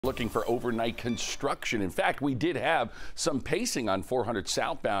Looking for overnight construction. In fact, we did have some pacing on 400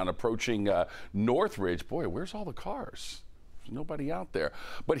 southbound approaching Northridge. Boy, where's all the cars? There's nobody out there.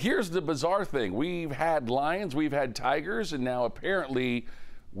 But here's the bizarre thing. We've had lions, we've had tigers, and now apparently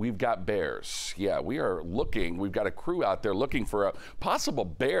we've got bears. Yeah, we are looking. We've got a crew out there looking for a possible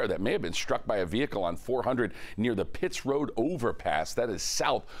bear that may have been struck by a vehicle on 400 near the Pitts Road overpass. That is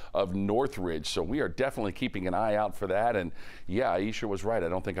south of Northridge. So we are definitely keeping an eye out for that. And yeah, Aisha was right. I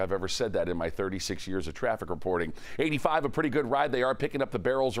don't think I've ever said that in my 36 years of traffic reporting. 85, a pretty good ride. They are picking up the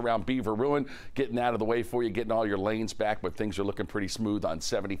barrels around Beaver Ruin, getting out of the way for you, getting all your lanes back, but things are looking pretty smooth on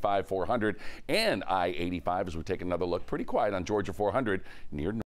 75, 400 and I-85 as we take another look. Pretty quiet on Georgia 400 near